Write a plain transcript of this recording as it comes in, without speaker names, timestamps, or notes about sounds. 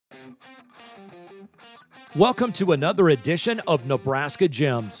Welcome to another edition of Nebraska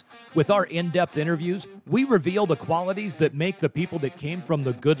Gems. With our in-depth interviews, we reveal the qualities that make the people that came from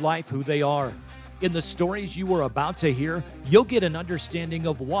the good life who they are. In the stories you are about to hear, you'll get an understanding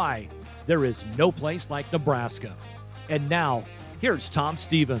of why there is no place like Nebraska. And now, here's Tom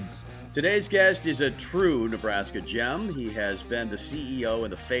Stevens. Today's guest is a true Nebraska gem. He has been the CEO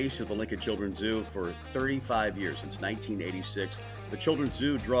and the face of the Lincoln Children's Zoo for 35 years, since 1986. The Children's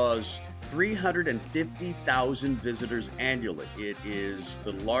Zoo draws 350,000 visitors annually. It is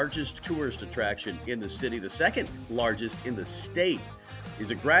the largest tourist attraction in the city, the second largest in the state. He's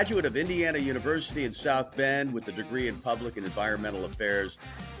a graduate of Indiana University in South Bend with a degree in public and environmental affairs.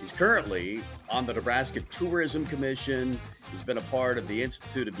 He's currently on the Nebraska Tourism Commission. He's been a part of the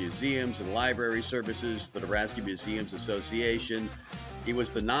Institute of Museums and Library Services, the Nebraska Museums Association. He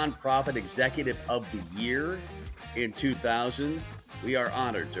was the Nonprofit Executive of the Year in 2000. We are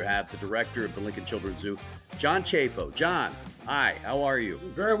honored to have the director of the Lincoln Children's Zoo, John Chapo. John, hi, how are you?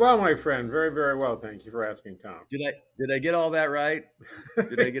 Very well, my friend. Very, very well. Thank you for asking, Tom. Did I get all that right?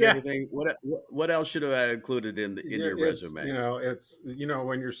 Did I get everything? What else should I have included in your resume?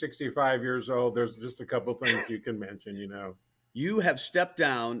 When you're 65 years old, there's just a couple things you can mention. You have stepped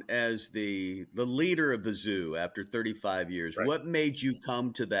down as the leader of the zoo after 35 years. Right. What made you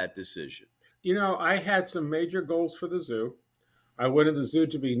come to that decision? I had some major goals for the zoo. I wanted the zoo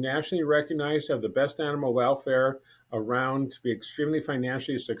to be nationally recognized, have the best animal welfare around, to be extremely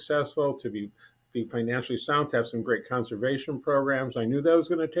financially successful, to be financially sound, to have some great conservation programs. I knew that was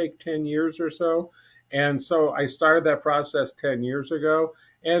going to take 10 years or so. And so I started that process 10 years ago.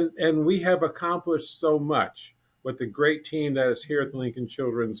 And we have accomplished so much with the great team that is here at the Lincoln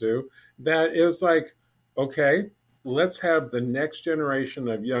Children's Zoo that it was like, okay, let's have the next generation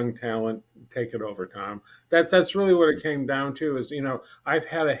of young talent take it over, Tom. That's really what it came down to is, I've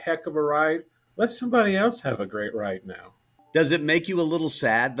had a heck of a ride. Let somebody else have a great ride now. Does it make you a little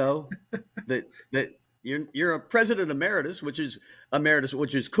sad, though, that you're a President Emeritus, which is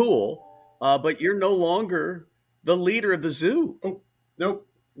cool, but you're no longer the leader of the zoo? Oh, nope.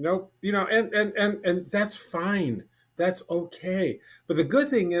 And that's fine. That's okay. But the good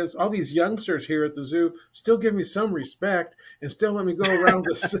thing is all these youngsters here at the zoo still give me some respect and still let me go around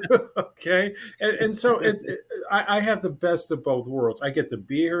the zoo, okay? And so I have the best of both worlds. I get to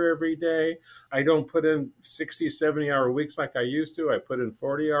be here every day. I don't put in 60, 70-hour weeks like I used to. I put in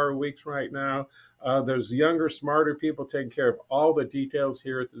 40-hour weeks right now. There's younger, smarter people taking care of all the details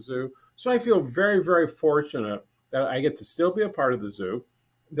here at the zoo. So I feel very, very fortunate that I get to still be a part of the zoo,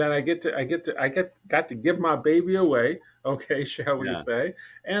 that I got to give my baby away, okay, shall we say?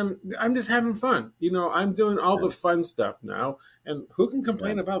 And I'm just having fun. I'm doing all the fun stuff now, and who can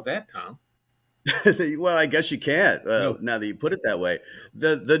complain about that, Tom? Well, I guess you can't. Now that you put it that way,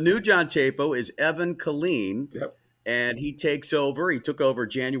 the new John Chapo is Evan Killeen, and he took over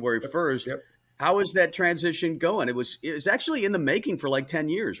January 1st. Yep. How is that transition going? It was actually in the making for like 10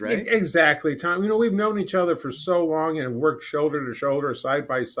 years, right? Exactly, Tom. We've known each other for so long and have worked shoulder to shoulder, side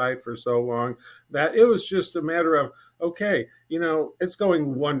by side for so long that it was just a matter of, okay, it's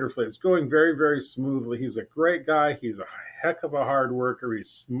going wonderfully. It's going very, very smoothly. He's a great guy. He's a heck of a hard worker. He's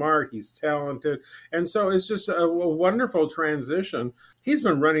smart. He's talented. And so it's just a wonderful transition. He's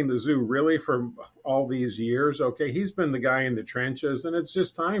been running the zoo really for all these years. Okay, he's been the guy in the trenches, and it's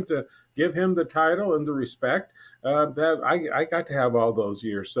just time to give him the title and the respect that I got to have all those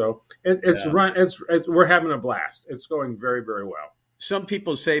years. So we're having a blast. It's going very, very well. Some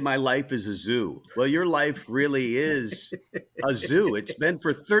people say my life is a zoo. Well, your life really is a zoo. It's been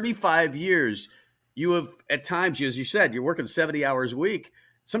for 35 years. You have, at times, as you said, you're working 70 hours a week.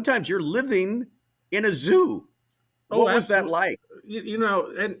 Sometimes you're living in a zoo. What was that like?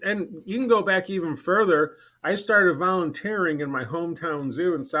 And you can go back even further. I started volunteering in my hometown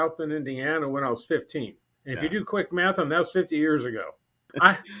zoo in South Bend, Indiana when I was 15. And if you do quick math on that, was 50 years ago.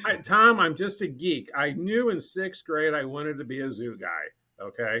 Tom, I'm just a geek. I knew in sixth grade I wanted to be a zoo guy.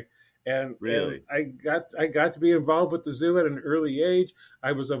 Okay. And really, I got to be involved with the zoo at an early age.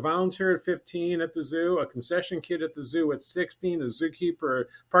 I was a volunteer at 15 at the zoo, a concession kid at the zoo at 16, a zookeeper,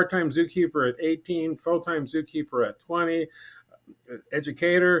 part-time zookeeper at 18, full-time zookeeper at 20,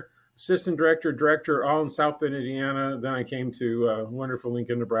 educator, assistant director, all in South Bend, Indiana. Then I came to wonderful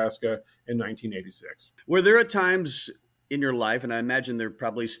Lincoln, Nebraska in 1986. Were there times in your life, and I imagine there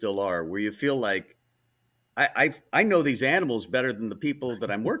probably still are, where you feel like, I know these animals better than the people that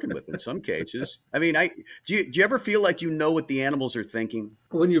I'm working with in some cases. I mean, do you ever feel like you know what the animals are thinking?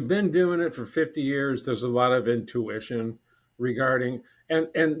 When you've been doing it for 50 years, there's a lot of intuition regarding,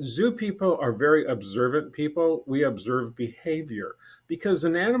 And zoo people are very observant people. We observe behavior because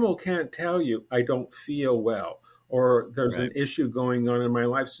an animal can't tell you, I don't feel well, or there's an Right. issue going on in my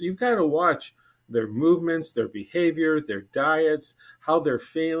life. So you've got to watch their movements, their behavior, their diets, how they're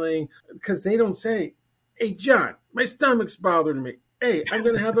feeling, because they don't say, hey, John, my stomach's bothering me. Hey, I'm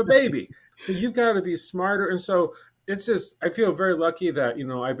going to have a baby. So you've got to be smarter. And so it's just, I feel very lucky that,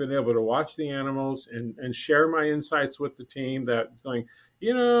 I've been able to watch the animals and share my insights with the team that's going,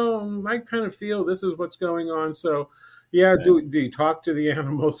 I kind of feel this is what's going on. So, yeah, Right. do you talk to the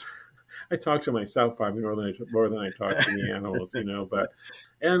animals? I talk to myself probably more than I talk to the animals, but,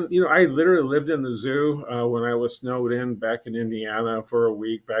 I literally lived in the zoo when I was snowed in back in Indiana for a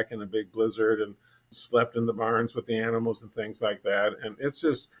week back in a big blizzard and slept in the barns with the animals and things like that. And it's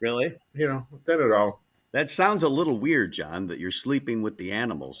just, Really? did it all. That sounds a little weird, John, that you're sleeping with the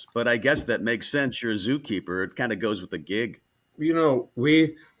animals, but I guess that makes sense. You're a zookeeper. It kind of goes with the gig.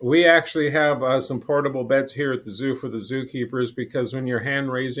 We actually have some portable beds here at the zoo for the zookeepers because when you're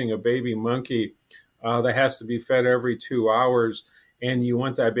hand raising a baby monkey, that has to be fed every 2 hours, and you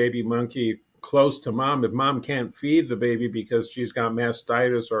want that baby monkey close to mom. If mom can't feed the baby because she's got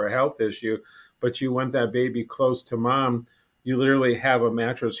mastitis or a health issue, but you want that baby close to mom, you literally have a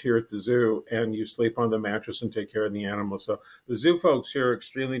mattress here at the zoo and you sleep on the mattress and take care of the animals. So the zoo folks here are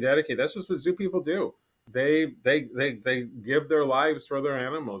extremely dedicated. That's just what zoo people do. They give their lives for their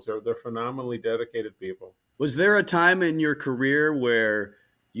animals. They're phenomenally dedicated people. Was there a time in your career where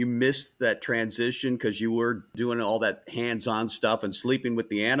you missed that transition because you were doing all that hands-on stuff and sleeping with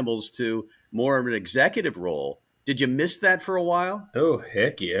the animals to more of an executive role? Did you miss that for a while? Oh,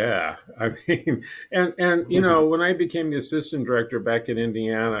 heck yeah. I mean, and when I became the assistant director back in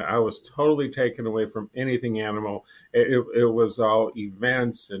Indiana, I was totally taken away from anything animal. It was all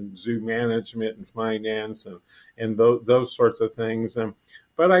events and zoo management and finance and those sorts of things.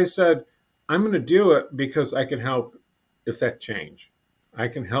 But I said, I'm going to do it because I can help effect change. I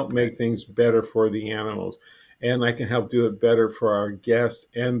can help make things better for the animals. And I can help do it better for our guests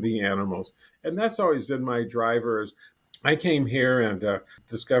and the animals. And that's always been my driver. I came here and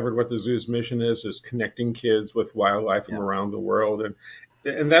discovered what the zoo's mission is connecting kids with wildlife from around the world.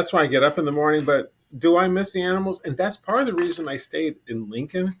 And that's why I get up in the morning. But do I miss the animals? And that's part of the reason I stayed in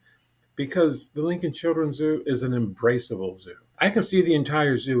Lincoln, because the Lincoln Children's Zoo is an embraceable zoo. I can see the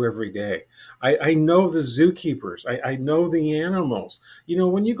entire zoo every day. I know the zookeepers. I know the animals.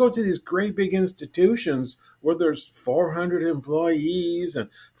 When you go to these great big institutions where there's 400 employees and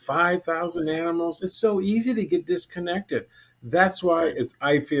 5,000 animals, it's so easy to get disconnected. That's why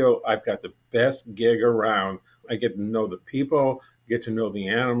I feel I've got the best gig around. I get to know the people, get to know the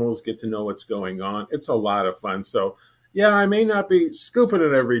animals, get to know what's going on. It's a lot of fun. So, yeah, I may not be scooping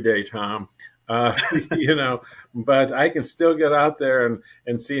it every day, Tom, but I can still get out there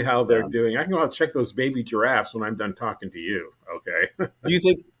and see how they're doing. I can go out and check those baby giraffes when I'm done talking to you. Okay.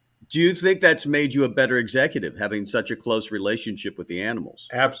 Do you think that's made you a better executive, having such a close relationship with the animals?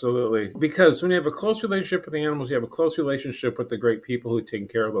 Absolutely. Because when you have a close relationship with the animals, you have a close relationship with the great people who are taking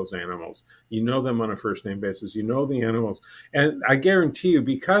care of those animals. You know them on a first name basis. You know the animals. And I guarantee you,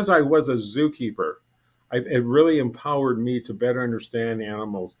 because I was a zookeeper, it really empowered me to better understand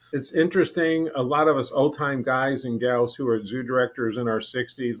animals. It's interesting. A lot of us old-time guys and gals who are zoo directors in our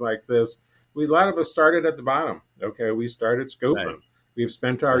 60s like this, a lot of us started at the bottom. Okay, we started scooping. Right. We've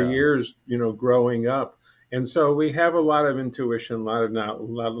spent our years, growing up. And so we have a lot of intuition, a lot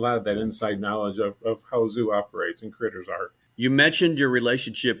of that inside knowledge of how zoo operates and critters are. You mentioned your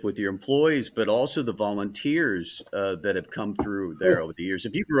relationship with your employees, but also the volunteers that have come through there over the years.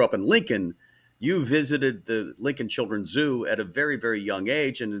 If you grew up in Lincoln, you visited the Lincoln Children's Zoo at a very, very young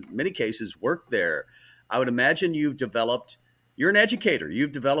age, and in many cases worked there. I would imagine you're an educator.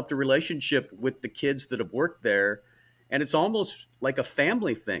 You've developed a relationship with the kids that have worked there, and it's almost like a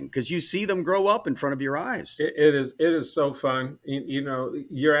family thing because you see them grow up in front of your eyes. It is so fun.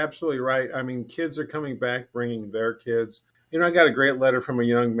 You're absolutely right. I mean, kids are coming back, bringing their kids. I got a great letter from a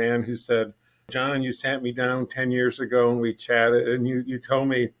young man who said, John, you sat me down 10 years ago and we chatted and you told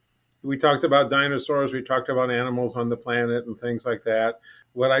me, we talked about dinosaurs, we talked about animals on the planet and things like that,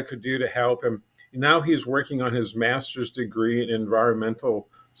 what I could do to help him. Now he's working on his master's degree in environmental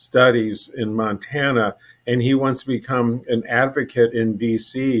studies in Montana, and he wants to become an advocate in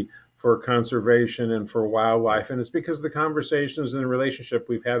D.C. for conservation and for wildlife. And it's because of the conversations and the relationship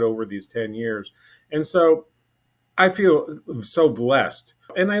we've had over these 10 years. And so I feel so blessed.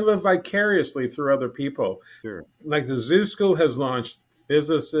 And I live vicariously through other people. Sure. Like the Zoo School has launched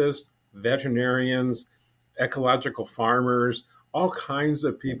physicists, veterinarians, ecological farmers, all kinds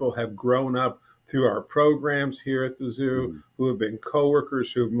of people have grown up through our programs here at the zoo, who have been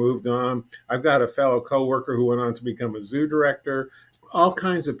coworkers who've moved on. I've got a fellow coworker who went on to become a zoo director. All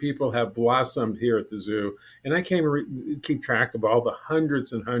kinds of people have blossomed here at the zoo. And I can't keep track of all the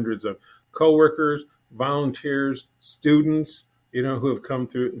hundreds and hundreds of coworkers, volunteers, students, who have come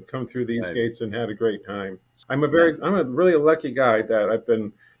through these gates and had a great time. I'm a really lucky guy that I've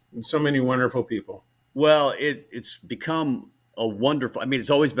been so many wonderful people. Well, it's become it's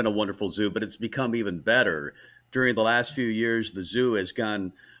always been a wonderful zoo, but it's become even better. During the last few years, the zoo has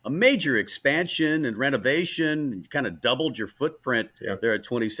gone a major expansion and renovation. You kind of doubled your footprint there at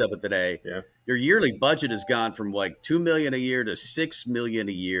 27th and A. Yeah. Your yearly budget has gone from like $2 million a year to $6 million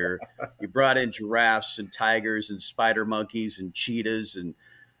a year. You brought in giraffes and tigers and spider monkeys and cheetahs and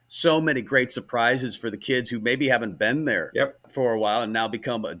so many great surprises for the kids who maybe haven't been there for a while and now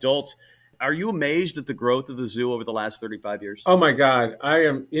become adults. Are you amazed at the growth of the zoo over the last 35 years? Oh my God. I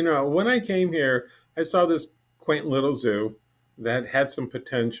am, when I came here, I saw this quaint little zoo that had some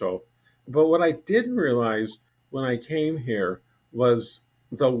potential. But what I didn't realize when I came here was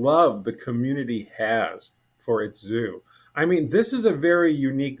the love the community has for its zoo. I mean, this is a very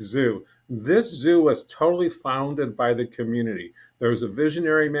unique zoo. This zoo was totally founded by the community. There was a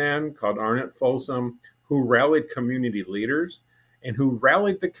visionary man called Arnett Folsom who rallied community leaders and who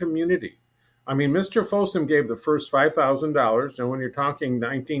rallied the community. I mean, Mr. Folsom gave the first $5,000. And when you're talking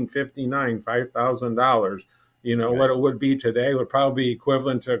 1959, $5,000, what it would be today would probably be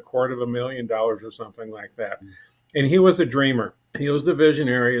equivalent to $250,000 or something like that. And he was a dreamer. He was the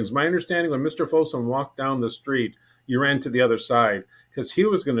visionary. It's my understanding when Mr. Folsom walked down the street, you ran to the other side because he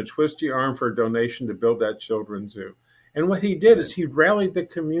was going to twist your arm for a donation to build that children's zoo. And what he did is he rallied the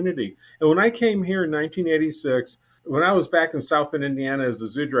community. And when I came here in 1986, when I was back in South Bend, Indiana as the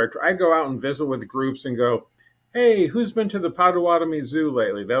zoo director, I'd go out and visit with groups and go, hey, who's been to the Potawatomi Zoo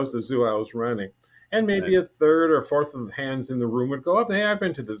lately? That was the zoo I was running. And maybe a third or fourth of the hands in the room would go up. Hey, I've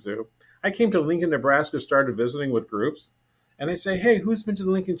been to the zoo. I came to Lincoln, Nebraska, started visiting with groups. And I say, hey, who's been to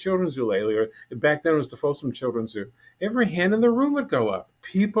the Lincoln Children's Zoo lately? Or back then it was the Folsom Children's Zoo. Every hand in the room would go up.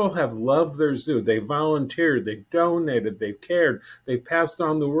 People have loved their zoo. They volunteered. They donated. They've cared. They passed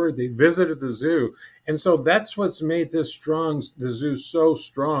on the word. They visited the zoo. And so that's what's made this strong, the zoo so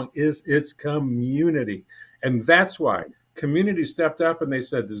strong, is its community. And that's why community stepped up and they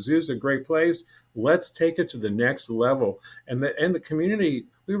said, the zoo's a great place. Let's take it to the next level. And the community,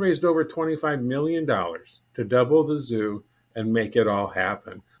 we raised over $25 million to double the zoo and make it all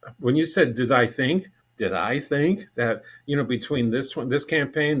happen. When you said, did I think that, between this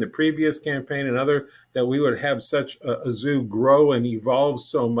campaign, the previous campaign, and other, that we would have such a zoo grow and evolve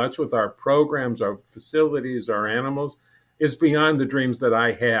so much with our programs, our facilities, our animals, is beyond the dreams that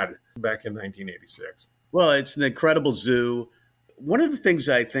I had back in 1986. Well, it's an incredible zoo. One of the things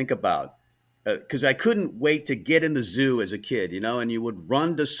I think about, because I couldn't wait to get in the zoo as a kid, and you would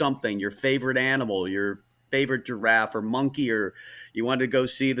run to something, your favorite animal, your favorite giraffe or monkey, or you wanted to go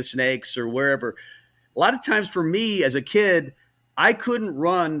see the snakes or wherever. A lot of times for me as a kid, I couldn't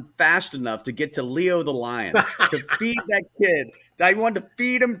run fast enough to get to Leo the lion, to feed that kid. I wanted to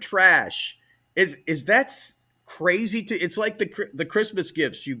feed him trash. Is that crazy? It's like the Christmas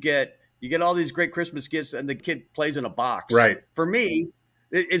gifts you get. You get all these great Christmas gifts and the kid plays in a box. Right. For me,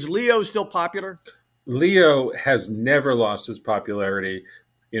 is Leo still popular? Leo has never lost his popularity.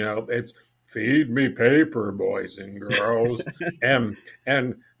 It's feed me paper, boys and girls. and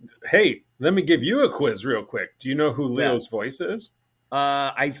hey, let me give you a quiz real quick. Do you know who Leo's voice is?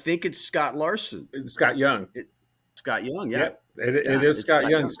 I think it's Scott Larson. It's Scott Young. Scott Young, yeah. It is Scott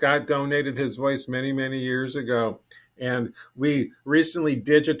Young. Scott donated his voice many, many years ago. And we recently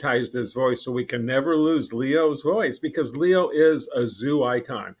digitized his voice so we can never lose Leo's voice because Leo is a zoo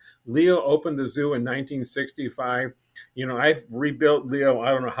icon. Leo opened the zoo in 1965. I've rebuilt Leo, I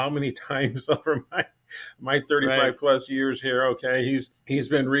don't know how many times over my 35 plus years here. Okay. He's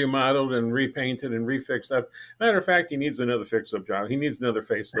been remodeled and repainted and refixed up. Matter of fact, he needs another fix-up job. He needs another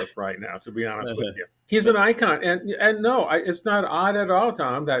facelift right now, to be honest with you. He's an icon. And no, it's not odd at all,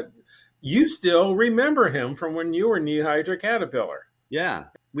 Tom, that you still remember him from when you were knee-high to Caterpillar. Yeah.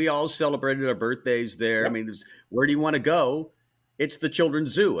 We all celebrated our birthdays there. Yep. I mean, where do you want to go? It's the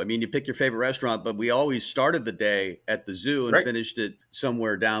children's zoo. I mean, you pick your favorite restaurant, but we always started the day at the zoo and finished it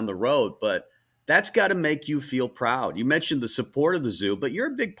somewhere down the road. But that's got to make you feel proud. You mentioned the support of the zoo, but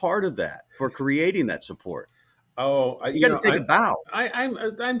you're a big part of that for creating that support. Oh, you got to take a bow.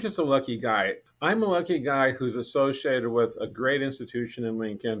 I'm just a lucky guy. I'm a lucky guy who's associated with a great institution in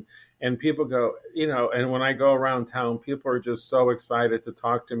Lincoln. And people go, and when I go around town, people are just so excited to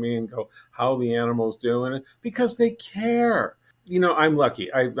talk to me and go, how the animals doing? Because they care. I'm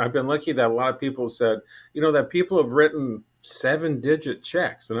lucky. I've been lucky that a lot of people have said, that people have written 7-digit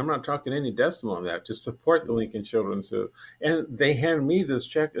checks, and I'm not talking any decimal on that, to support the Lincoln Children's Zoo. And they hand me this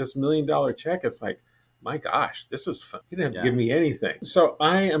check, this $1 million check. It's like, my gosh, this is fun. You didn't have to give me anything. So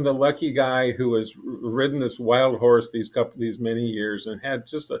I am the lucky guy who has ridden this wild horse these many years and had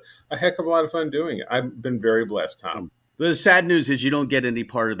just a heck of a lot of fun doing it. I've been very blessed, Tom. The sad news is you don't get any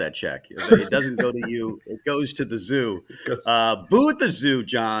part of that check. It doesn't go to you. It goes to the zoo. Boo at the Zoo,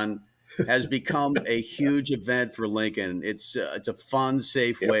 John, has become a huge event for Lincoln. It's a fun,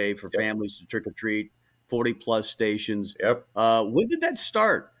 safe way for families to trick or treat. 40+ stations. Yep. When did that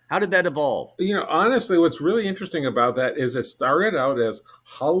start? How did that evolve? Honestly, what's really interesting about that is it started out as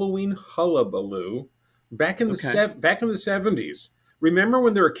Halloween Hullabaloo back in the 70s. Remember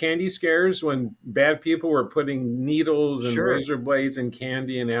when there were candy scares, when bad people were putting needles and razor blades and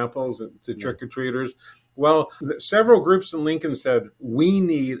candy and apples to trick-or-treaters? Well, several groups in Lincoln said, we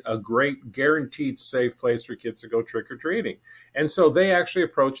need a great guaranteed safe place for kids to go trick-or-treating. And so they actually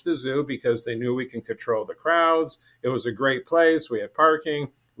approached the zoo because they knew we can control the crowds. It was a great place. We had parking.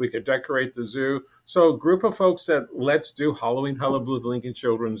 We could decorate the zoo. So a group of folks said, let's do Halloween Hullabaloo at the Lincoln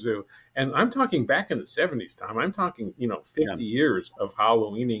Children's Zoo. And I'm talking back in the 70s, Tom. I'm talking, 50 years of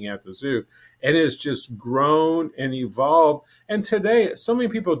Halloweening at the zoo. And it's just grown and evolved. And today, so many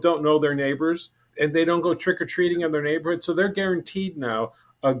people don't know their neighbors, and they don't go trick-or-treating in their neighborhood. So they're guaranteed now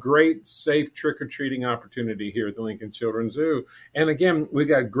a great, safe trick-or-treating opportunity here at the Lincoln Children's Zoo. And again, we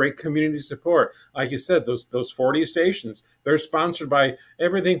got great community support. Like you said, those 40 stations, they're sponsored by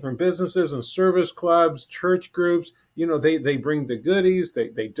everything from businesses and service clubs, church groups. They bring the goodies,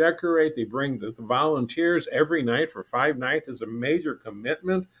 they decorate, they bring the volunteers every night for 5 nights is a major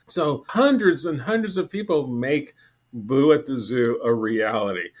commitment. So hundreds and hundreds of people make Boo at the Zoo a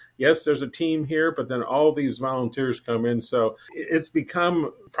reality. Yes, there's a team here, but then all these volunteers come in. So it's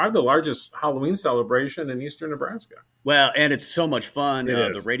become probably the largest Halloween celebration in eastern Nebraska. Well, and it's so much fun.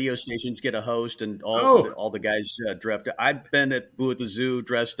 The radio stations get a host, and all the guys dressed up. I've been at Boo at the Zoo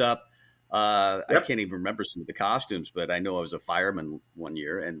dressed up. I can't even remember some of the costumes, but I know I was a fireman one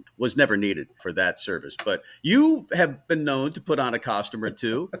year and was never needed for that service. But you have been known to put on a costume or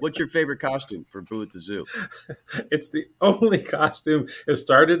two. What's your favorite costume for Boo at the Zoo? It's the only costume. It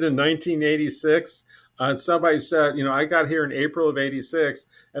started in 1986. Somebody said, I got here in April of 86,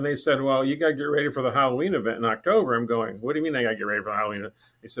 and they said, well, you got to get ready for the Halloween event in October. I'm going, what do you mean I got to get ready for the Halloween event?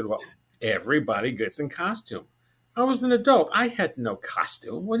 They said, well, everybody gets in costume. I was an adult. I had no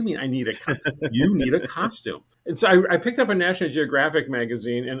costume. What do you mean I need a costume? You need a costume. And so I picked up a National Geographic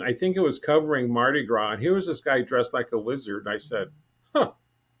magazine, and I think it was covering Mardi Gras. And here was this guy dressed like a wizard. And I said,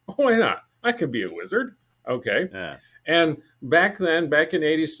 why not? I could be a wizard. Okay. Yeah. And back then, back in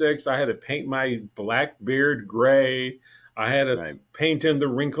 86, I had to paint my black beard gray. I had to paint in the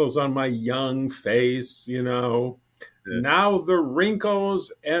wrinkles on my young face, Now the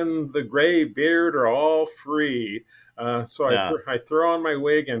wrinkles and the gray beard are all free. So I throw on my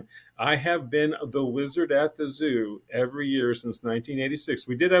wig, and I have been the wizard at the zoo every year since 1986.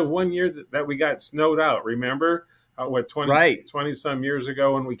 We did have 1 year that we got snowed out, remember? 20 some years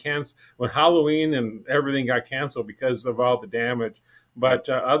ago when Halloween and everything got canceled because of all the damage. But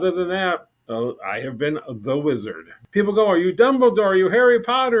other than that, I have been the wizard. People go, are you Dumbledore? Are you Harry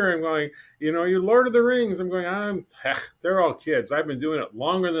Potter? I'm going, you're Lord of the Rings. I'm going, they're all kids. I've been doing it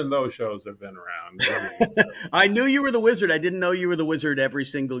longer than those shows have been around. I knew you were the wizard. I didn't know you were the wizard every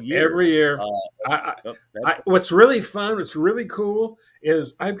single year. Every year. What's really fun, what's really cool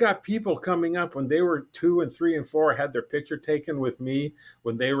is I've got people coming up when they were 2 and 3 and 4, had their picture taken with me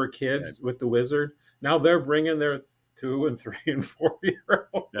when they were kids with the wizard. Now they're bringing their 2 and 3 and 4 year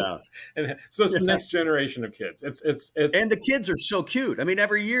old. Yeah. And so it's the next generation of kids. It's and the kids are so cute. I mean,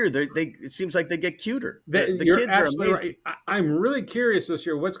 every year it seems like they get cuter. The kids are amazing. Right. I'm really curious this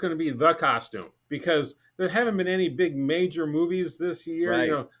year what's going to be the costume, because there haven't been any big major movies this year.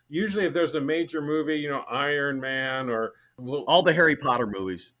 Right. Usually if there's a major movie, Iron Man or all the Harry Potter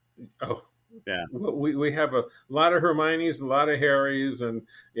movies. Oh. Yeah, we have a lot of Hermiones, a lot of Harrys, and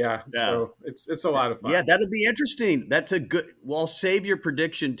so it's a lot of fun. Yeah, that'll be interesting. That's a good. Well, I'll save your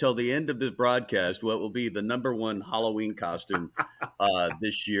prediction till the end of the broadcast. What will be the number one Halloween costume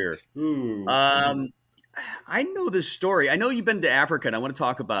this year? I know this story. I know you've been to Africa, and I want to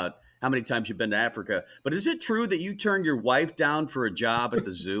talk about how many times you've been to Africa. But is it true that you turned your wife down for a job at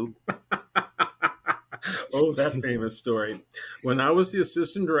the zoo? Oh, that famous story. When I was the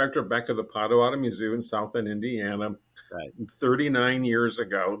assistant director back at the Potawatomi Zoo in South Bend, Indiana, 39 years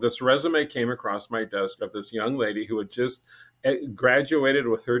ago, this resume came across my desk of this young lady who had just graduated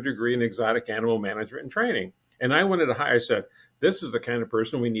with her degree in exotic animal management and training. And I wanted to hire, I said, this is the kind of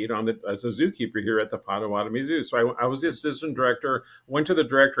person we need as a zookeeper here at the Potawatomi Zoo. So I was the assistant director, went to the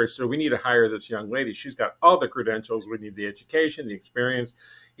director. I said, we need to hire this young lady. She's got all the credentials. We need the education, the experience.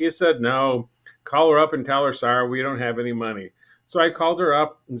 He said, no, call her up and tell her, sorry, we don't have any money. So I called her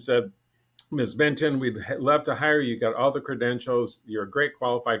up and said, Ms. Benton, we'd love to hire you. You got all the credentials. You're a great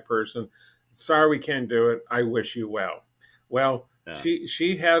qualified person. Sorry, we can't do it. I wish you well. Well,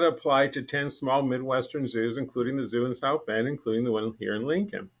 she had applied to 10 small Midwestern zoos, including the zoo in South Bend, including the one here in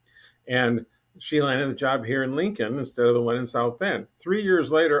Lincoln. And she landed the job here in Lincoln instead of the one in South Bend. 3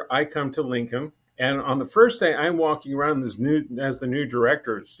 years later, I come to Lincoln. And on the first day, I'm walking around as the new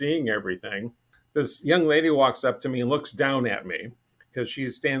director, seeing everything. This young lady walks up to me and looks down at me because she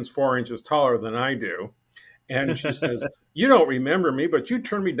stands 4 inches taller than I do. And she says, you don't remember me, but you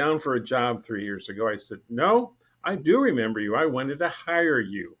turned me down for a job 3 years ago. I said, no, I do remember you. I wanted to hire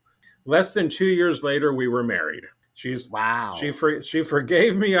you. Less than 2 years later, we were married. Wow. She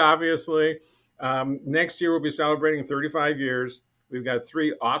forgave me, obviously. Next year, we'll be celebrating 35 years. We've got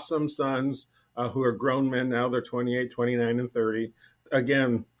 3 awesome sons who are grown men now. They're 28, 29, and 30.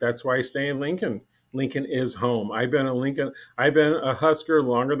 Again, that's why I stay in Lincoln. Lincoln is home. I've been a Husker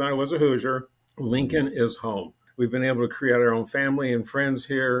longer than I was a Hoosier. Lincoln is home. We've been able to create our own family and friends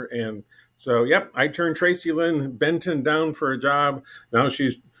here. And so, yep, I turned Tracy Lynn Benton down for a job. Now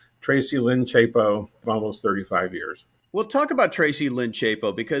she's Tracy Lynn Chapo for almost 35 years. Well, talk about Tracy Lynn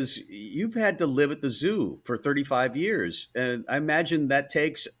Chapo, because you've had to live at the zoo for 35 years. And I imagine that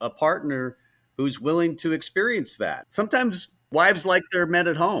takes a partner who's willing to experience that. Sometimes wives like their men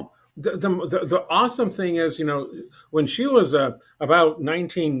at home. The awesome thing is, when she was about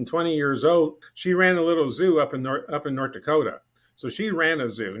 19, 20 years old, she ran a little zoo up in North Dakota. So she ran a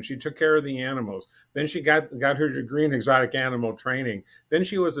zoo and she took care of the animals. Then she got her degree in exotic animal training. Then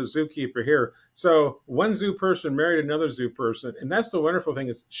she was a zookeeper here. So one zoo person married another zoo person. And that's the wonderful thing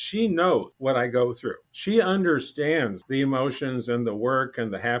is she knows what I go through. She understands the emotions and the work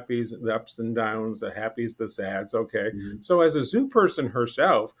and the happies, the ups and downs, the happies, the sads. Okay. Mm-hmm. So as a zoo person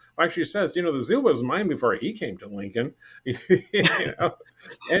herself, like she says, the zoo was mine before he came to Lincoln.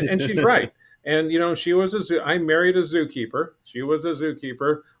 And she's right. And, she was I married a zookeeper. She was a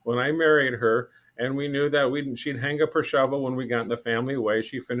zookeeper when I married her. And we knew that she'd hang up her shovel when we got in the family way.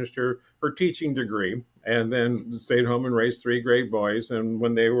 She finished her teaching degree and then stayed home and raised 3 great boys. And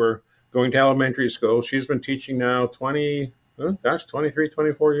when they were going to elementary school, she's been teaching now 23,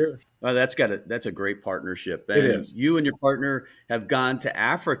 24 years. Well, that's a great partnership. And it is. You and your partner have gone to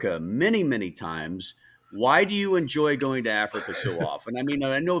Africa many, many times. Why do you enjoy going to Africa so often? I mean,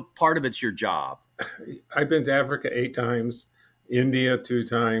 I know part of it's your job. I've been to Africa 8 times, India 2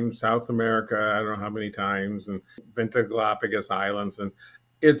 times, South America, I don't know how many times, and been to Galapagos Islands. And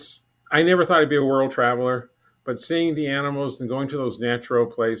I never thought I'd be a world traveler, but seeing the animals and going to those natural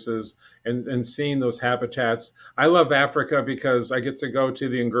places and seeing those habitats. I love Africa because I get to go to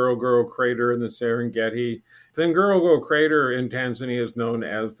the Ngorongoro crater in the Serengeti. The Ngorongoro crater in Tanzania is known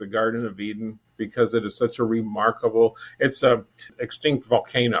as the Garden of Eden because it is such a remarkable, it's a extinct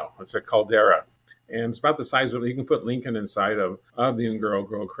volcano. It's a caldera. And it's about the size of, you can put Lincoln inside of the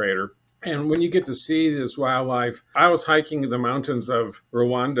Ngorongoro crater. And when you get to see this wildlife, I was hiking the mountains of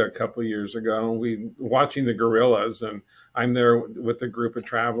Rwanda a couple of years ago, and watching the gorillas, and I'm there with a group of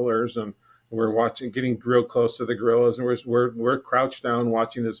travelers, and we're getting real close to the gorillas, and we're crouched down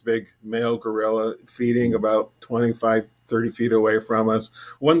watching this big male gorilla feeding about 25, 30 feet away from us.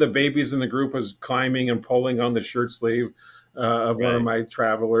 One of the babies in the group was climbing and pulling on the shirt sleeve of one of my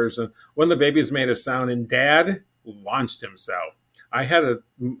travelers, and one of the babies made a sound, and Dad launched himself. I had a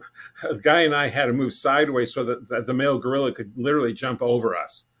guy and I had to move sideways so that the male gorilla could literally jump over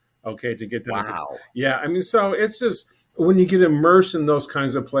us. Okay, to get down. Wow. Yeah, I mean, so it's just when you get immersed in those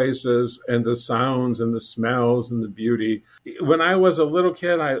kinds of places and the sounds and the smells and the beauty. When I was a little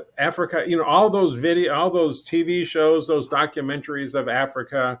kid, Africa, all those TV shows, those documentaries of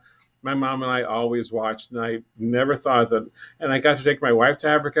Africa, my mom and I always watched, and I never thought that. And I got to take my wife to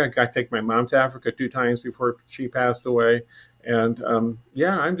Africa. I got to take my mom to Africa 2 times before she passed away. And I'm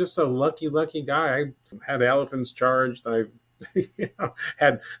just a lucky guy. I had elephants charged. I've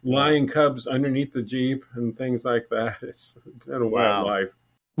had lion cubs underneath the Jeep and things like that. It's been a wild life.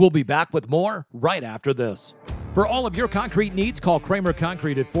 We'll be back with more right after this. For all of your concrete needs, call Kramer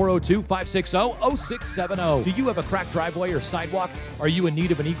Concrete at 402-560-0670. Do you have a cracked driveway or sidewalk? Are you in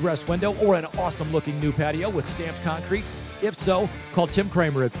need of an egress window or an awesome-looking new patio with stamped concrete? If so, call Tim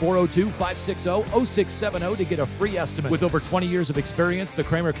Kramer at 402-560-0670 to get a free estimate. With over 20 years of experience, the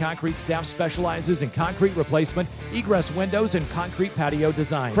Kramer Concrete staff specializes in concrete replacement, egress windows, and concrete patio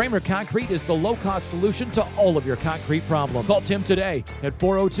design. Kramer Concrete is the low-cost solution to all of your concrete problems. Call Tim today at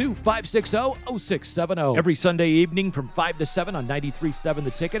 402-560-0670. Every Sunday evening from 5 to 7 on 93.7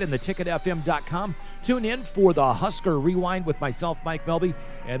 The Ticket and theticketfm.com. Tune in for the Husker Rewind with myself, Mike Melby,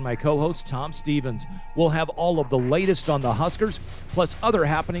 and my co-host, Tom Stevens. We'll have all of the latest on the Huskers, plus other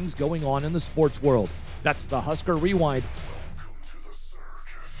happenings going on in the sports world. That's the Husker Rewind.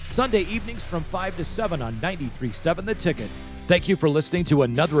 Sunday evenings from 5 to 7 on 93.7 The Ticket. Thank you for listening to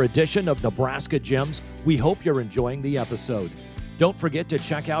another edition of Nebraska Gems. We hope you're enjoying the episode. Don't forget to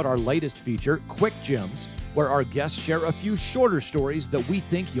check out our latest feature, Quick Gems, where our guests share a few shorter stories that we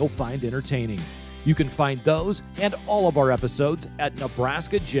think you'll find entertaining. You can find those and all of our episodes at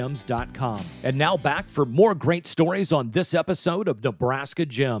nebraskagems.com. And now back for more great stories on this episode of Nebraska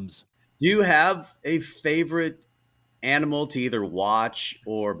Gems. Do you have a favorite animal to either watch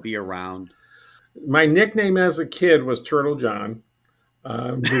or be around? My nickname as a kid was Turtle John,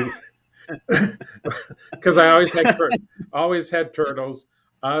 because I always had turtles.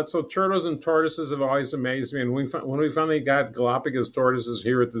 So turtles and tortoises have always amazed me. And when we finally got Galapagos tortoises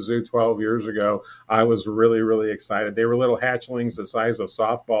here at the zoo 12 years ago, I was really, really excited. They were little hatchlings the size of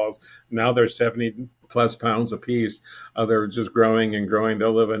softballs. Now they're 70 plus pounds apiece. They're just growing and growing.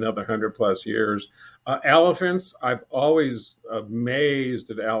 They'll live another 100 plus years. Elephants, I've always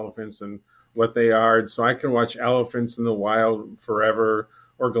amazed at elephants and what they are. So I can watch elephants in the wild forever,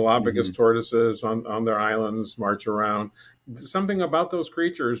 or Galapagos tortoises on their islands march around. Something about those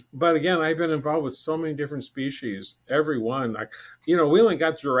creatures. But again, I've been involved with so many different species, every one. We only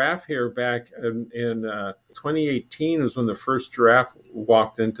got giraffe here back in 2018 was when the first giraffe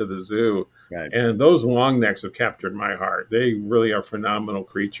walked into the zoo. Right. And those long necks have captured my heart. They really are phenomenal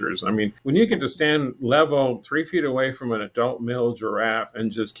creatures. I mean, when you get to stand level 3 feet away from an adult male giraffe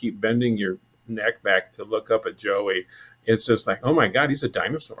and just keep bending your neck back to look up at Joey, it's just like, oh my God, he's a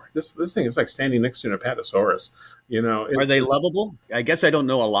dinosaur. This thing is like standing next to an apatosaurus. Are they lovable? I guess I don't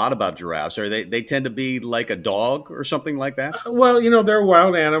know a lot about giraffes. Are they tend to be like a dog or something like that? Well, they're a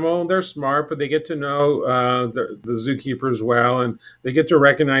wild animal. They're smart, but they get to know the zookeepers well, and they get to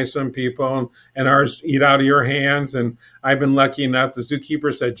recognize some people, and ours eat out of your hands. And I've been lucky enough. The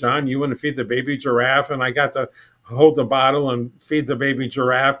zookeeper said, John, you want to feed the baby giraffe? And I got to hold the bottle and feed the baby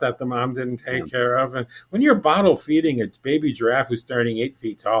giraffe that the mom didn't take care of. And when you're bottle feeding a baby giraffe who's starting 8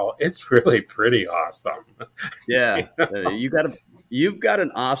 feet tall, it's really pretty awesome. Yeah, you've got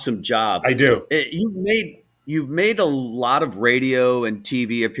an awesome job. I do. You've made a lot of radio and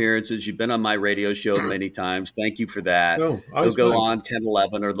TV appearances. You've been on my radio show many times. Thank you for that. You'll go on 10,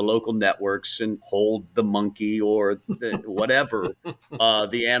 11 or the local networks and hold the monkey or whatever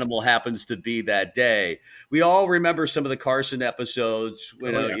the animal happens to be that day. We all remember some of the Carson episodes.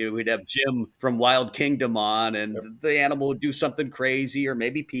 We'd have Jim from Wild Kingdom on, and the animal would do something crazy or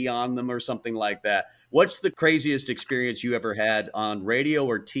maybe pee on them or something like that. What's the craziest experience you ever had on radio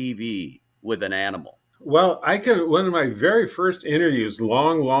or TV with an animal? Well, one of my very first interviews,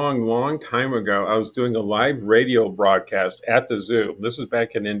 long time ago, I was doing a live radio broadcast at the zoo. This was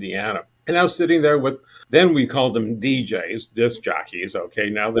back in Indiana. And I was sitting there then we called them DJs, disc jockeys. Okay,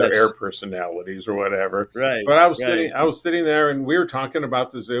 now they're air personalities or whatever. Right. But I was sitting there, and we were talking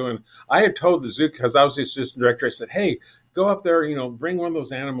about the zoo. And I had told the zoo, because I was the assistant director, I said, hey, go up there, bring one of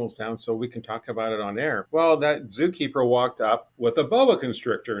those animals down so we can talk about it on air. Well, that zookeeper walked up with a boa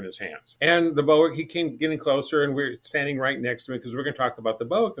constrictor in his hands. And he came getting closer, and we're standing right next to me because we're going to talk about the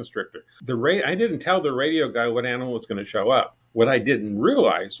boa constrictor. I didn't tell the radio guy what animal was going to show up. What I didn't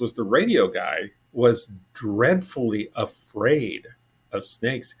realize was the radio guy was dreadfully afraid of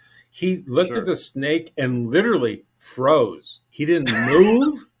snakes. He looked at the snake and literally froze. He didn't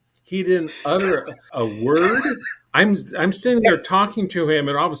move. He didn't utter a word. I'm sitting there talking to him,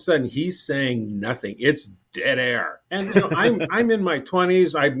 and all of a sudden he's saying nothing. It's dead air. And I'm in my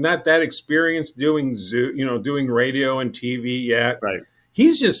 20s. I'm not that experienced doing doing radio and TV yet. Right.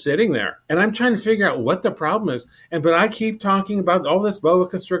 He's just sitting there, and I'm trying to figure out what the problem is. But I keep talking about all this boa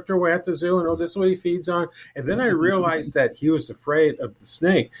constrictor we're at the zoo, and this is what he feeds on. And then I realized that he was afraid of the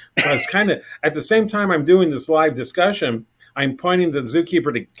snake. So I was kind of, at the same time I'm doing this live discussion, I'm pointing the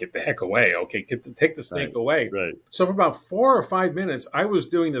zookeeper to get the heck away. Okay, take the snake away. Right. So for about 4 or 5 minutes, I was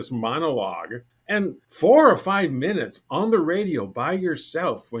doing this monologue. And 4 or 5 minutes on the radio by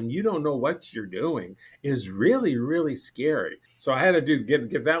yourself when you don't know what you're doing is really, really scary. So I had to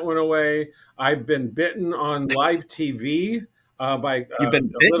get that one away. I've been bitten on live TV by You've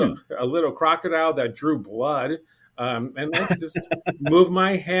been bitten? A little crocodile that drew blood. And let's just move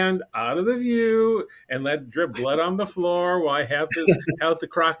my hand out of the view and let drip blood on the floor while I have the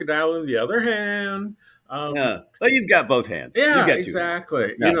crocodile in the other hand. Yeah. Well, you've got both hands. Yeah, You've got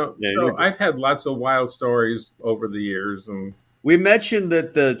exactly. No, So I've had lots of wild stories over the years. And we mentioned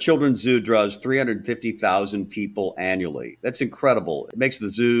that the Children's Zoo draws 350,000 people annually. That's incredible. It makes the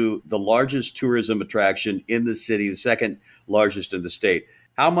zoo the largest tourism attraction in the city, the second largest in the state.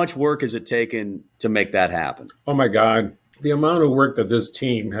 How much work has it taken to make that happen? oh my God, the amount of work that this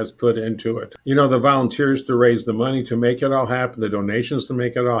team has put into it. The volunteers to raise the money to make it all happen, the donations to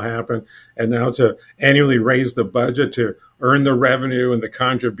make it all happen, and now to annually raise the budget to earn the revenue and the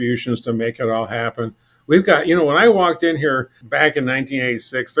contributions to make it all happen. We've got, when I walked in here back in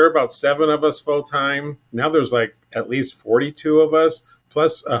 1986, there were about 7 of us full time. Now there's like at least 42 of us,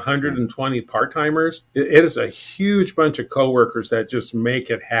 plus 120 part-timers. It is a huge bunch of coworkers that just make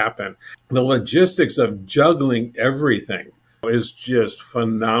it happen. The logistics of juggling everything is just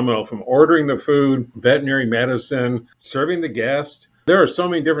phenomenal, from ordering the food, veterinary medicine, serving the guest. There are so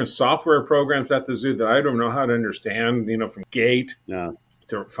many different software programs at the zoo that I don't know how to understand, from gate. Yeah.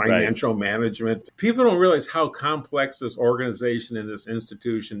 To financial management. People don't realize how complex this organization and this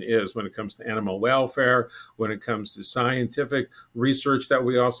institution is when it comes to animal welfare, when it comes to scientific research that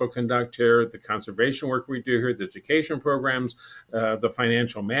we also conduct here, the conservation work we do here, the education programs, the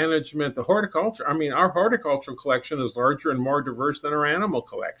financial management, the horticulture. I mean, our horticultural collection is larger and more diverse than our animal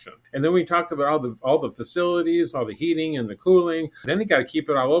collection. And then we talk about all the facilities, all the heating and the cooling. Then you got to keep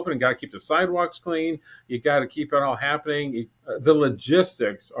it all open. You got to keep the sidewalks clean. You got to keep it all happening. The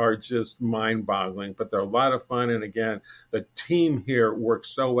logistics are just mind-boggling, but they're a lot of fun. And again, the team here works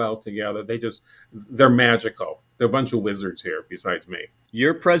so well together. They're magical. They're a bunch of wizards here besides me.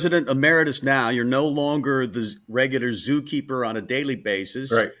 You're President Emeritus now. You're no longer the regular zookeeper on a daily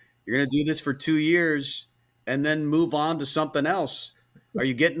basis. Right. You're going to do this for 2 years and then move on to something else. Are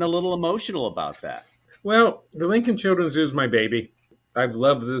you getting a little emotional about that? Well, the Lincoln Children's Zoo is my baby. I've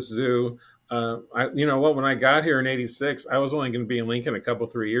loved this zoo. When I got here in 86, I was only going to be in Lincoln a couple,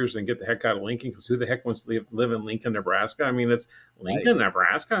 3 years and get the heck out of Lincoln, because who the heck wants to live in Lincoln, Nebraska? I mean, it's Lincoln, right.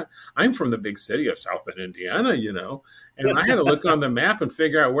 Nebraska. I'm from the big city of South Bend, Indiana, and I had to look on the map and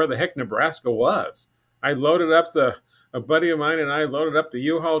figure out where the heck Nebraska was. A buddy of mine and I loaded up the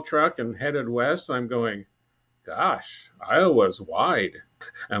U-Haul truck and headed west. I'm going, gosh, Iowa's wide.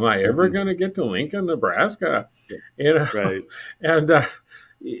 Am I ever going to get to Lincoln, Nebraska? Right. And,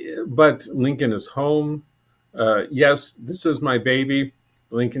 but Lincoln is home. Yes, this is my baby,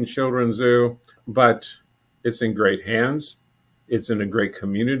 Lincoln Children's Zoo, but it's in great hands. It's in a great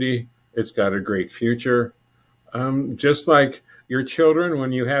community. It's got a great future. Just like your children,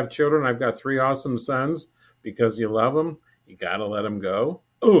 when you have children, I've got 3 awesome sons. Because you love them, you got to let them go.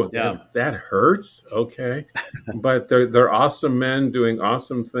 Oh, yeah. That hurts. Okay. But they're awesome men doing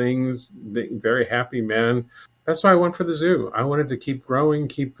awesome things, very happy men. That's why I went for the zoo. I wanted to keep growing,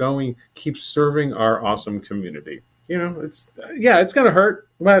 keep going, keep serving our awesome community. It's going to hurt,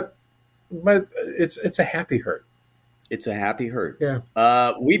 but it's a happy hurt. It's a happy hurt.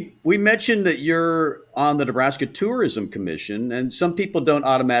 Yeah. We mentioned that you're on the Nebraska Tourism Commission, and some people don't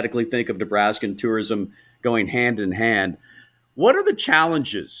automatically think of Nebraska and tourism going hand in hand. What are the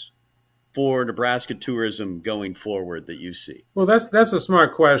challenges for Nebraska tourism going forward that you see? Well, that's a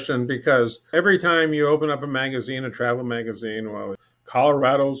smart question, because every time you open up a magazine, a travel magazine, well,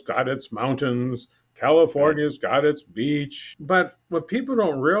 Colorado's got its mountains, California's got its beach. But what people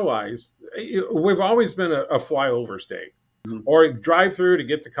don't realize, we've always been a flyover state. Mm-hmm. Or drive through to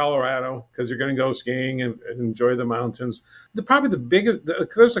get to Colorado because you're going to go skiing and enjoy the mountains. Probably the biggest,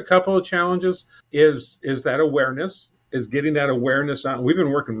 there's a couple of challenges, is that awareness, is getting that awareness out. We've been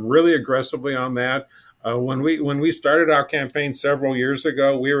working really aggressively on that. When we started our campaign several years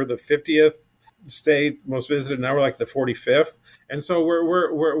ago, we were the 50th state most visited. Now we're like the 45th, and so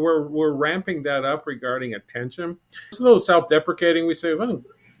we're ramping that up regarding attention. It's a little self-deprecating. We say, well,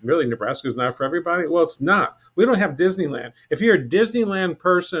 really, Nebraska's not for everybody? Well, it's not. We don't have Disneyland. If you're a Disneyland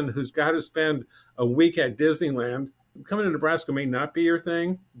person who's got to spend a week at Disneyland, coming to Nebraska may not be your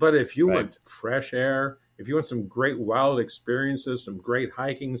thing. But if you want fresh air, if you want some great wild experiences, some great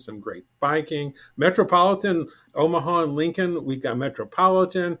hiking, some great biking, Metropolitan, Omaha and Lincoln, we've got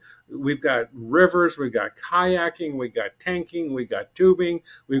Metropolitan, we've got rivers, we've got kayaking, we've got tanking, we've got tubing,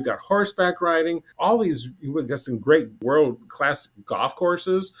 we've got horseback riding, all these, we've got some great world-class golf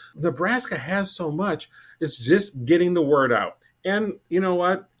courses. Nebraska has so much. It's just getting the word out. And you know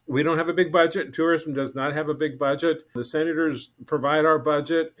what? We don't have a big budget. Tourism does not have a big budget. The senators provide our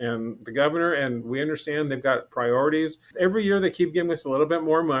budget, and the governor, and we understand they've got priorities. Every year they keep giving us a little bit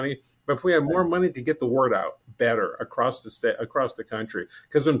more money, but if we have more money to get the word out, better across the state, across the country.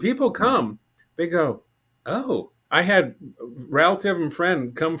 Because when people come, they go, oh, I had a relative and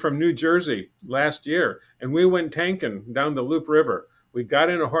friend come from New Jersey last year, and we went tanking down the Loop River. We got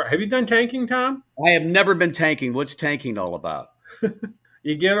in a horse. Have you done tanking, Tom? I have never been tanking. What's tanking all about?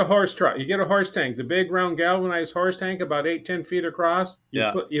 You get a horse truck. You get a horse tank, the big round galvanized horse tank, about 8-10 feet across.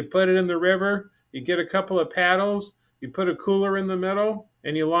 You put it in the river. You get a couple of paddles. You put a cooler in the middle,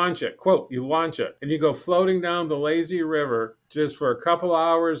 and you launch it. Quote, you launch it. And you go floating down the lazy river just for a couple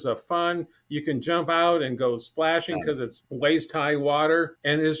hours of fun. You can jump out and go splashing because it's waist-high water.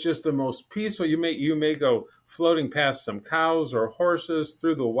 And it's just the most peaceful. You may go floating past some cows or horses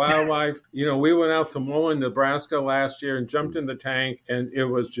through the wildlife. We went out to Mullen, Nebraska last year and jumped in the tank, and it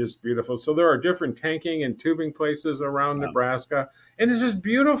was just beautiful. So there are different tanking and tubing places around Nebraska, and it's just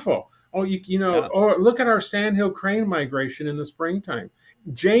beautiful. Oh, or look at our sandhill crane migration in the springtime.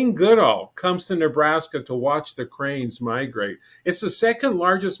 Jane Goodall comes to Nebraska to watch the cranes migrate. It's the second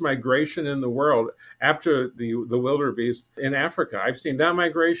largest migration in the world after the wildebeest in Africa. I've seen that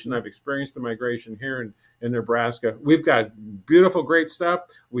migration. I've experienced the migration here in Nebraska. We've got beautiful, great stuff.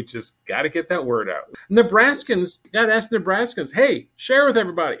 We just got to get that word out. Nebraskans, got to ask Nebraskans, hey, share with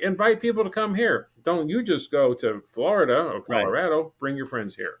everybody. Invite people to come here. Don't you just go to Florida or Colorado. Right. Bring your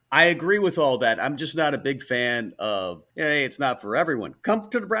friends here. I agree with all that. I'm just not a big fan of, hey, it's not for everyone. Come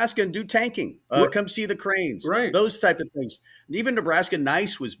to Nebraska and do tanking. Come see the cranes. Right. Those type of things. Even Nebraska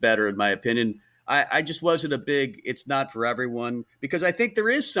Nice was better, in my opinion. I just wasn't a big, it's not for everyone, because I think there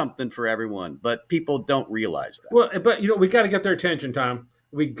is something for everyone, but people don't realize that. Well, but, we got to get their attention, Tom.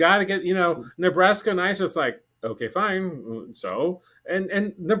 We got to get, Nebraska Nice is like, okay, fine. So,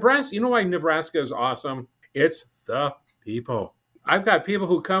 and Nebraska, why Nebraska is awesome? It's the people. I've got people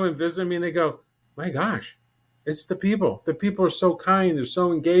who come and visit me and they go, my gosh, it's the people. The people are so kind. They're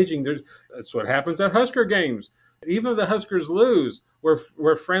so engaging. That's what happens at Husker games. Even if the Huskers lose,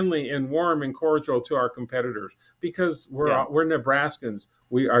 we're friendly and warm and cordial to our competitors because we're Nebraskans.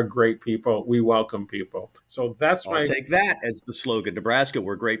 We are great people. We welcome people. So that's why I'll take that as the slogan. Nebraska,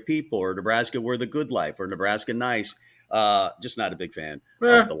 we're great people, or Nebraska, we're the good life, or Nebraska nice. Just not a big fan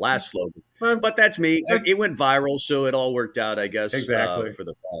of the last slogan. But that's me. It went viral, so it all worked out, I guess. Exactly. For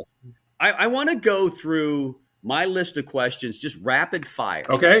the fall. I want to go through my list of questions, just rapid fire.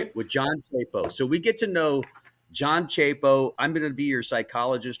 Okay. With John Chapo. So we get to know John Chapo. I'm going to be your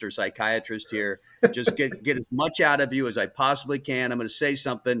psychologist or psychiatrist here. Just get as much out of you as I possibly can. I'm going to say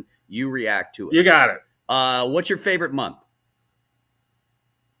something. You react to it. You got it. What's your favorite month?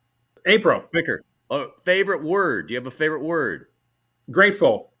 April. Quicker. Favorite word. Do you have a favorite word?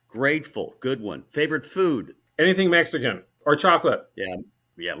 Grateful. Grateful. Good one. Favorite food? Anything Mexican or chocolate. Yeah.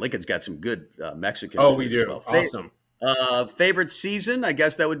 Lincoln's got some good Mexican food. Oh, we do. Well. Awesome. Favorite season? I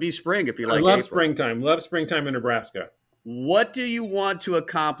guess that would be spring if you like. I love April. springtime. Love springtime in Nebraska. What do you want to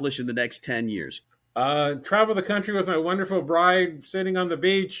accomplish in the next 10 years? Travel the country with my wonderful bride, sitting on the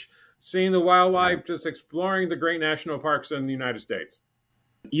beach, seeing the wildlife, just exploring the great national parks in the United States.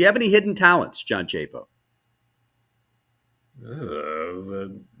 You have any hidden talents, John Chapo?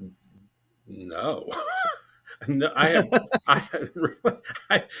 No. No, I've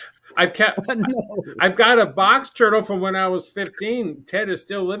got a box turtle from when I was 15. Ted is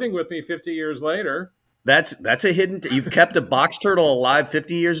still living with me 50 years later. That's a hidden. You've kept a box turtle alive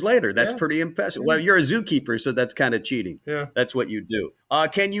 50 years later. That's pretty impressive. Well, you're a zookeeper, so that's kind of cheating. Yeah, that's what you do.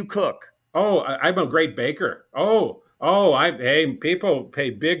 Can you cook? Oh, I'm a great baker. People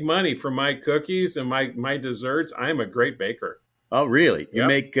pay big money for my cookies and my desserts. I'm a great baker. Oh, really? You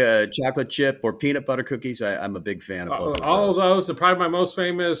make chocolate chip or peanut butter cookies? I'm a big fan of both all of those. Probably my most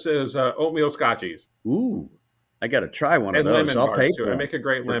famous is oatmeal scotchies. Ooh, I got to try one and of those. I'll pay for it. I make a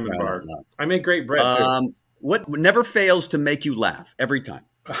great lemon bar. I make great bread, too. What never fails to make you laugh every time?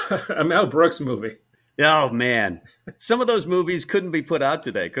 A Mel Brooks movie. Oh, man. Some of those movies couldn't be put out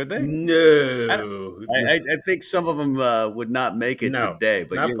today, could they? No. I think some of them would not make it today,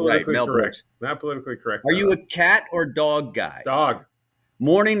 but you're right, Mel Brooks. Not politically correct. Are you a cat or dog guy? Dog.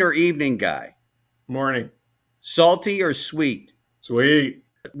 Morning or evening guy? Morning. Salty or sweet? Sweet.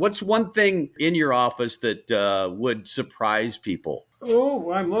 What's one thing in your office that would surprise people?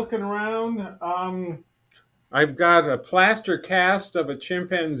 Oh, I'm looking around. I've got a plaster cast of a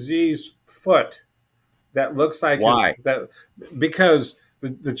chimpanzee's foot. That looks like why? Because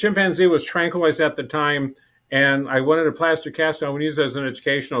the chimpanzee was tranquilized at the time, and I wanted a plaster cast. I would use it as an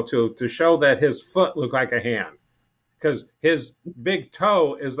educational tool to show that his foot looked like a hand, because his big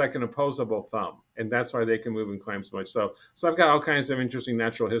toe is like an opposable thumb, and that's why they can move and climb so much. So I've got all kinds of interesting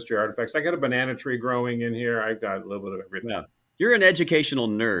natural history artifacts. I got a banana tree growing in here. I've got a little bit of everything. You're an educational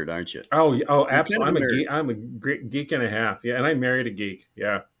nerd, aren't you? Oh, absolutely. Kind of a nerd. I'm a geek and a half. Yeah, and I married a geek.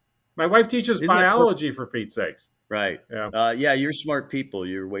 Yeah, my wife teaches Isn't that biology for Pete's sakes. right? Yeah. Yeah, you're smart people.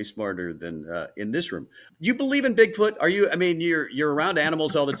 You're way smarter than in this room. Do you believe in Bigfoot? Are you? I mean, you're around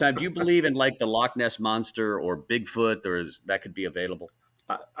animals all the time. Do you believe in like the Loch Ness monster or Bigfoot, or that could be available?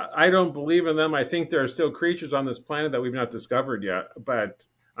 I don't believe in them. I think there are still creatures on this planet that we've not discovered yet, but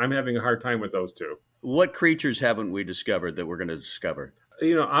I'm having a hard time with those two. What creatures haven't we discovered that we're going to discover?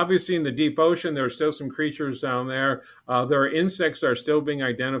 Obviously in the deep ocean, there are still some creatures down there. There are insects that are still being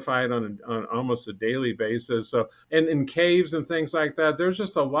identified on almost a daily basis. So, and in caves and things like that, there's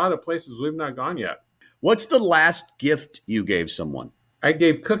just a lot of places we've not gone yet. What's the last gift you gave someone? I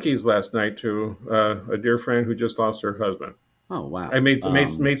gave cookies last night to a dear friend who just lost her husband. Oh, wow. I made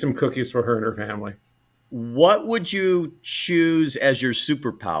some cookies for her and her family. What would you choose as your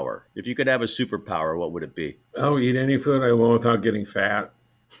superpower? If you could have a superpower, what would it be? Oh, eat any food I want without getting fat.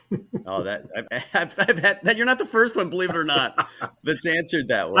 Oh, I've had that. You're not the first one, believe it or not, that's answered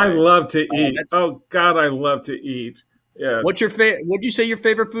that way. I love to eat. Oh God, I love to eat. Yes. What's your favorite? What'd you say your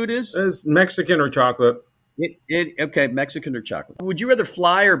favorite food is? It's Mexican or chocolate. Okay, Mexican or chocolate. Would you rather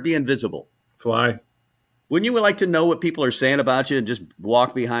fly or be invisible? Fly. Wouldn't you like to know what people are saying about you and just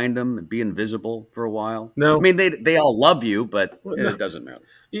walk behind them and be invisible for a while? No. I mean, they all love you, but it doesn't matter.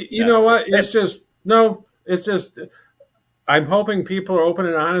 You know what? It's just I'm hoping people are open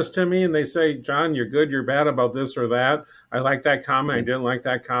and honest to me and they say, John, you're good, you're bad about this or that. I like that comment. I didn't like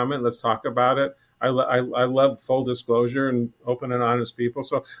that comment. Let's talk about it. I love full disclosure and open and honest people.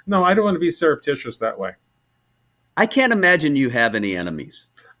 So, no, I don't want to be surreptitious that way. I can't imagine you have any enemies.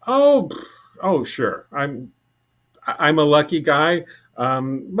 Oh, sure. I'm a lucky guy.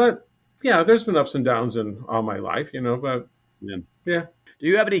 But, yeah, there's been ups and downs in all my life, but, yeah. Do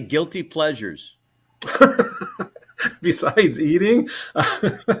you have any guilty pleasures? Besides eating?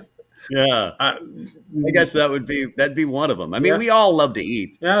 Yeah. I guess that'd be one of them. I mean, we all love to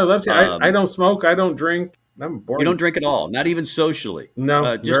eat. Yeah, I love to. I don't smoke. I don't drink. I'm boring. You don't drink at all, not even socially.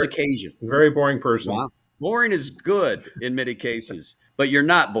 No, just occasion. Very boring person. Wow. Boring is good in many cases, but you're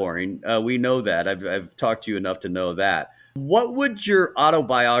not boring. We know that. I've talked to you enough to know that. What would your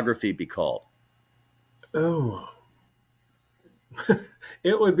autobiography be called? Oh,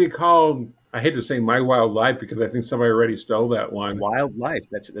 it would be called, I hate to say My Wild Life because I think somebody already stole that one. Wild Life.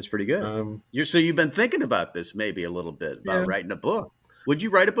 That's pretty good. So you've been thinking about this maybe a little bit about writing a book. Would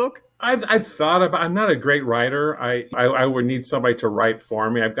you write a book? I've thought about. I'm not a great writer. I would need somebody to write for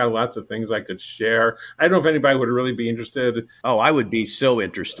me. I've got lots of things I could share. I don't know if anybody would really be interested. Oh, I would be so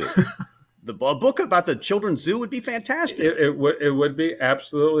interested. A book about the children's zoo would be fantastic. It would be,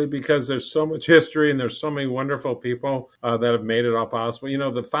 absolutely, because there's so much history and there's so many wonderful people that have made it all possible.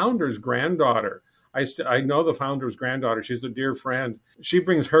 The founder's granddaughter. I know the founder's granddaughter. She's a dear friend. She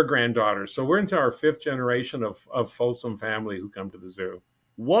brings her granddaughter. So we're into our 5th generation of Folsom family who come to the zoo.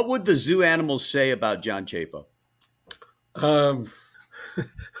 What would the zoo animals say about John Chapo?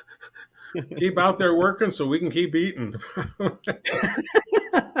 Keep out there working so we can keep eating.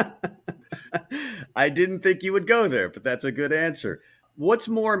 I didn't think you would go there, but that's a good answer. What's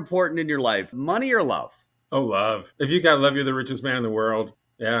more important in your life, money or love? Oh, love. If you got love, you're the richest man in the world.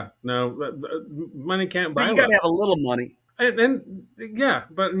 Yeah, no, money can't buy. But you got to have a little money. And yeah,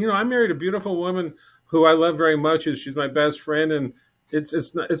 but I married a beautiful woman who I love very much. She's my best friend, and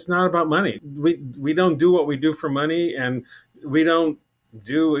it's not about money. We don't do what we do for money, and we don't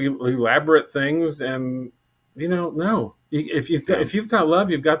do elaborate things. And no, if you've got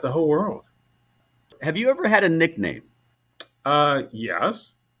love, you've got the whole world. Have you ever had a nickname?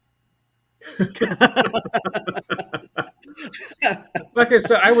 Yes. Like I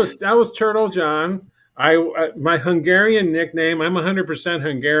said, I was Turtle John. My Hungarian nickname, I'm 100%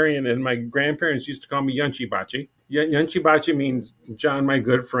 Hungarian, and my grandparents used to call me Janci Bácsi. Janci Bácsi means John, my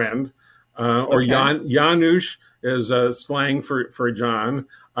good friend, or Janusz is slang for John.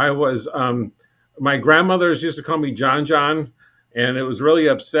 My grandmothers used to call me John, and it was really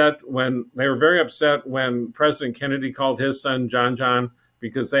they were very upset when President Kennedy called his son John,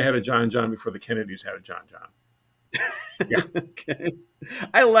 because they had a John before the Kennedys had a John. Yeah. Okay.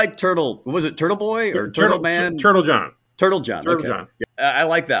 I like Turtle. Was it Turtle Boy or Turtle Man? Turtle John. Turtle John. Turtle okay. John. Yeah. I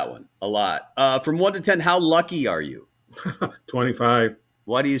like that one a lot. From 1 to 10, how lucky are you? 25.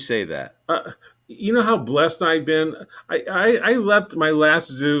 Why do you say that? You know how blessed I've been. I left my last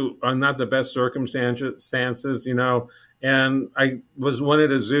zoo on not the best circumstances, and I was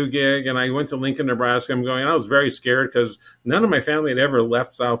wanted a zoo gig, and I went to Lincoln, Nebraska. I was very scared because none of my family had ever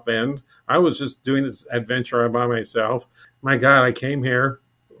left South Bend. I was just doing this adventure by myself. My God, I came here,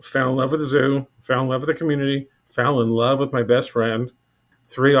 fell in love with the zoo, fell in love with the community, fell in love with my best friend,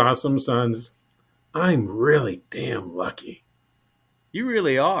 3 awesome sons. I'm really damn lucky. You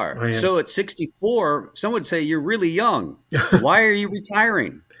really are. I am. So at 64, some would say you're really young. Why are you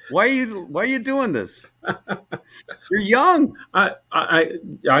retiring? Why are you doing this? You're young.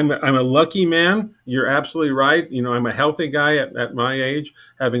 I'm a lucky man. You're absolutely right. I'm a healthy guy at my age,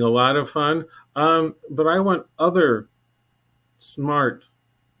 having a lot of fun. But I want other smart,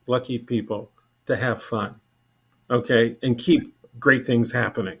 lucky people to have fun, okay, and keep great things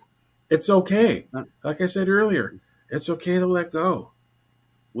happening. It's okay. Like I said earlier, it's okay to let go.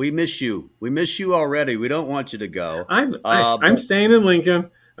 We miss you. We miss you already. We don't want you to go. I'm staying in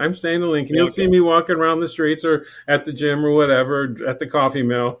Lincoln. You'll see me walking around the streets or at the gym or whatever, at the coffee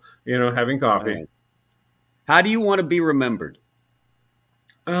mill, having coffee. Right. How do you want to be remembered?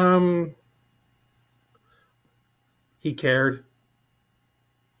 He cared.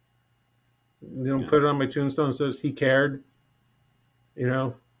 Put it on my tombstone. It says he cared.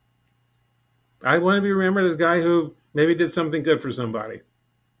 I want to be remembered as a guy who maybe did something good for somebody.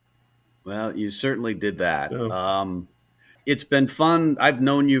 Well, you certainly did that. So. It's been fun. I've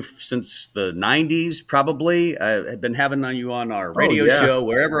known you since the 90s, probably. I've been having you on our radio show,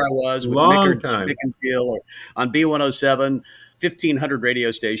 wherever I was, with Mickenfield, or on B107, 1,500 radio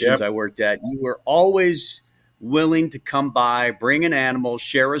stations I worked at. You were always willing to come by, bring an animal,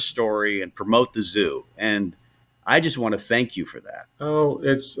 share a story, and promote the zoo. And I just want to thank you for that. Oh,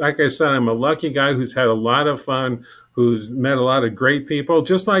 it's like I said, I'm a lucky guy who's had a lot of fun, who's met a lot of great people,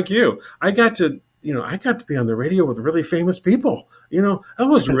 just like you. I got to be on the radio with really famous people. That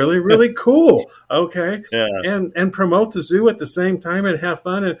was really, really cool. Okay. Yeah. And promote the zoo at the same time and have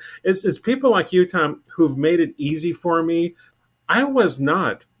fun. And it's people like you, Tom, who've made it easy for me. I was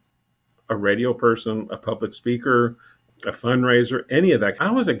not a radio person, a public speaker, a fundraiser, any of that.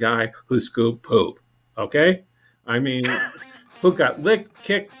 I was a guy who scooped poop. Okay. I mean, who got licked,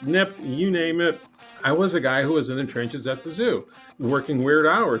 kicked, nipped, you name it. I was a guy who was in the trenches at the zoo, working weird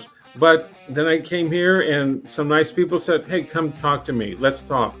hours. But then I came here and some nice people said, hey, come talk to me. Let's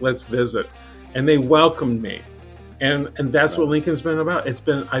talk. Let's visit. And they welcomed me. And that's what Lincoln's been about.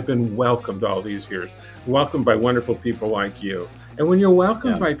 I've been welcomed all these years, welcomed by wonderful people like you. And when you're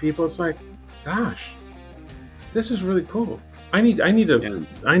welcomed by people, it's like, gosh, this is really cool. I need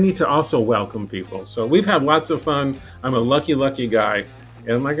to also welcome people. So we've had lots of fun. I'm a lucky guy.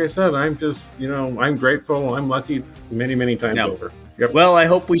 And like I said, I'm just, I'm grateful. I'm lucky many, many times over. Yep. Well, I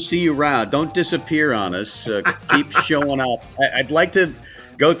hope we see you around. Don't disappear on us. Keep showing up. I'd like to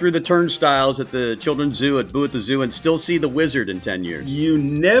go through the turnstiles at the Children's Zoo at Boo at the Zoo and still see the wizard in 10 years. You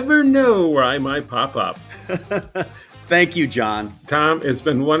never know where I might pop up. Thank you, John. Tom, it's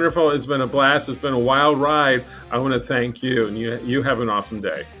been wonderful. It's been a blast. It's been a wild ride. I want to thank you, and you have an awesome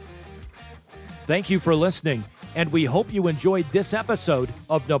day. Thank you for listening, and we hope you enjoyed this episode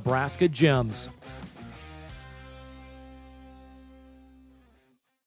of Nebraska Gems.